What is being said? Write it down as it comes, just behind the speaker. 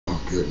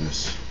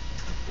goodness.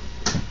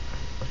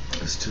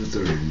 It's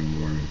 2:30 in the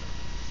morning.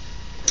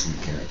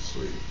 I can't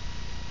sleep.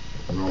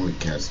 I normally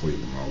can't sleep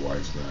when my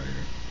wife's not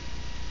here.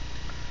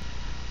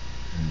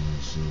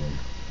 And so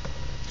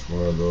it's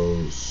one of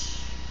those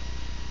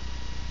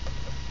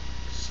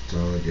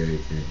stomach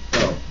aching.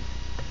 Oh,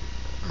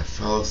 I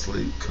fell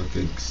asleep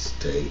cooking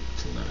steak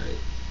tonight.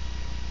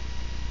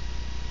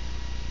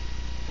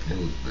 It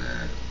was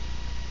bad.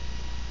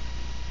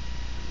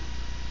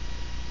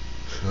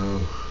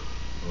 So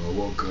I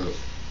woke up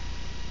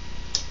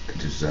and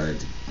decided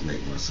to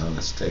make my son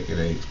a steak and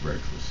eggs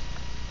breakfast.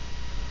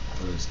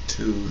 But it's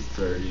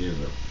 2:30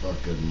 in the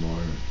fucking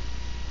morning.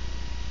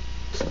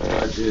 So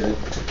what I did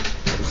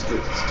was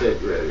get the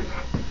steak ready.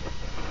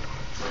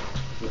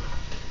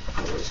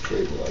 How much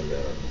cable I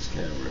got on this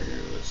camera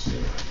here? Let's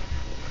see.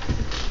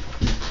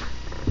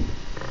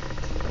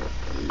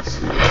 You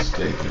see the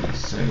steak in the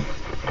sink?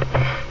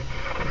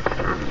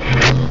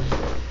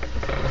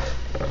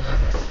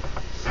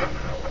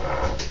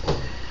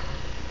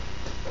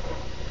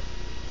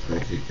 I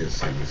think you can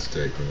see the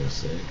steak in the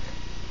sink.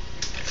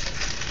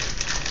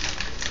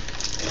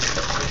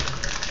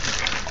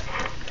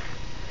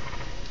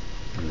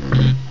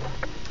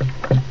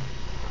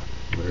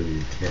 Maybe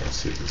you can't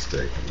see the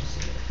steak in the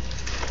sink.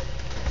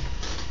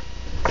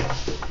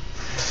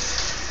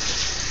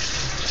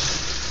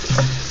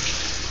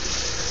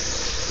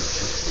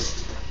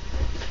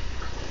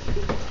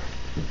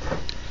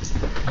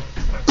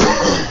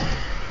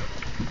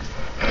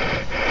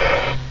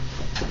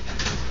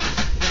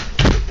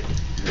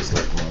 It's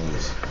like one of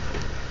those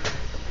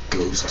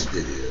ghost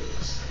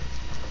videos.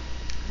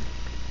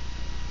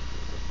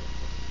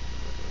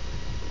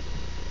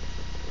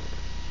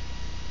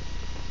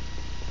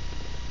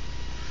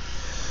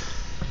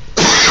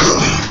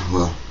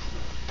 Well,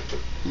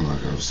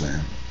 like I was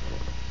saying,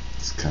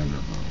 it's kind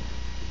of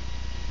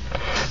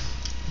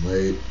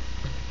late.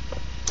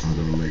 I'm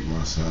gonna make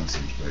my son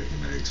some steak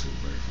and eggs for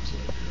breakfast,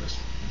 I guess.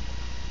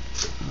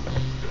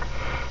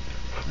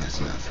 That's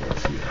not for a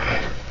few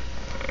hours.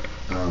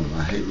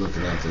 I hate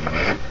looking at the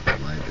light. The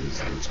light is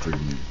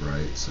extremely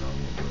bright, so I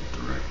won't look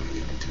directly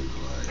into the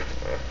light.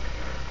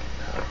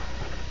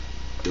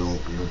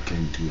 Don't look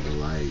into the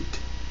light.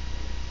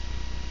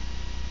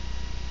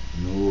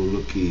 No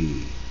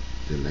looky.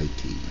 The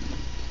lighty.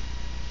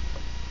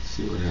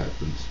 See what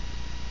happens.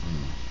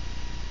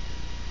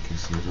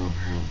 Guess I don't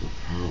have the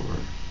power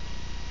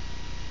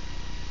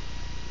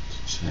to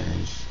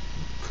change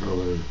the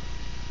color of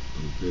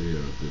the video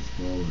at this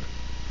moment.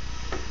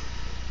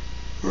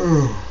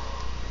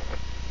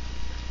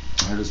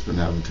 I just been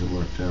having too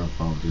much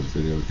downtime with this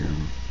video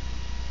camera.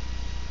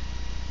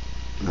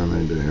 I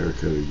made the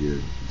haircut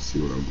again. See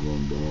where I'm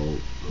going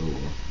bald.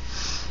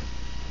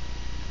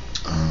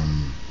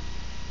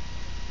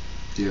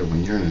 Yeah,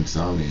 when you're an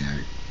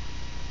insomniac,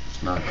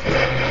 it's not cool.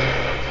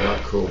 It's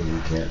not cool when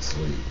you can't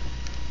sleep.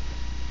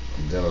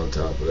 And then on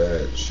top of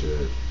that,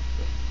 shit,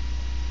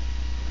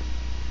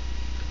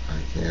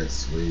 I can't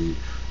sleep.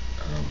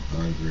 I'm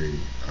hungry.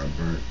 I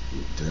burnt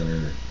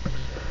dinner.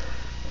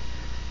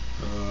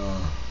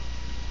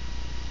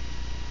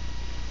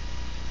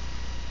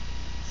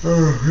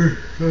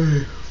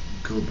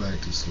 Go back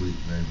to sleep,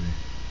 baby.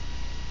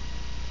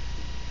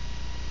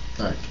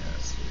 I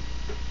can't sleep.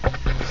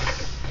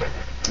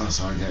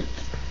 Also, I got to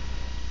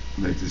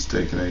make this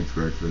steak and egg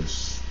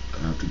breakfast. I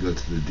have to go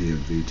to the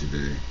DMV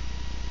today.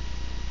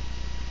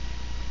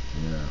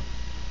 Yeah,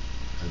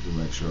 I have to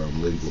make sure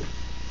I'm legal.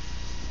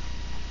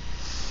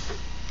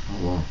 Oh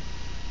well.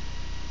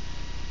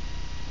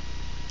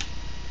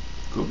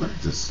 Go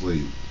back to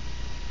sleep.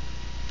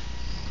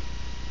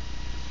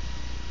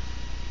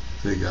 I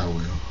think I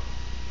will.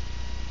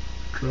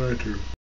 Try to.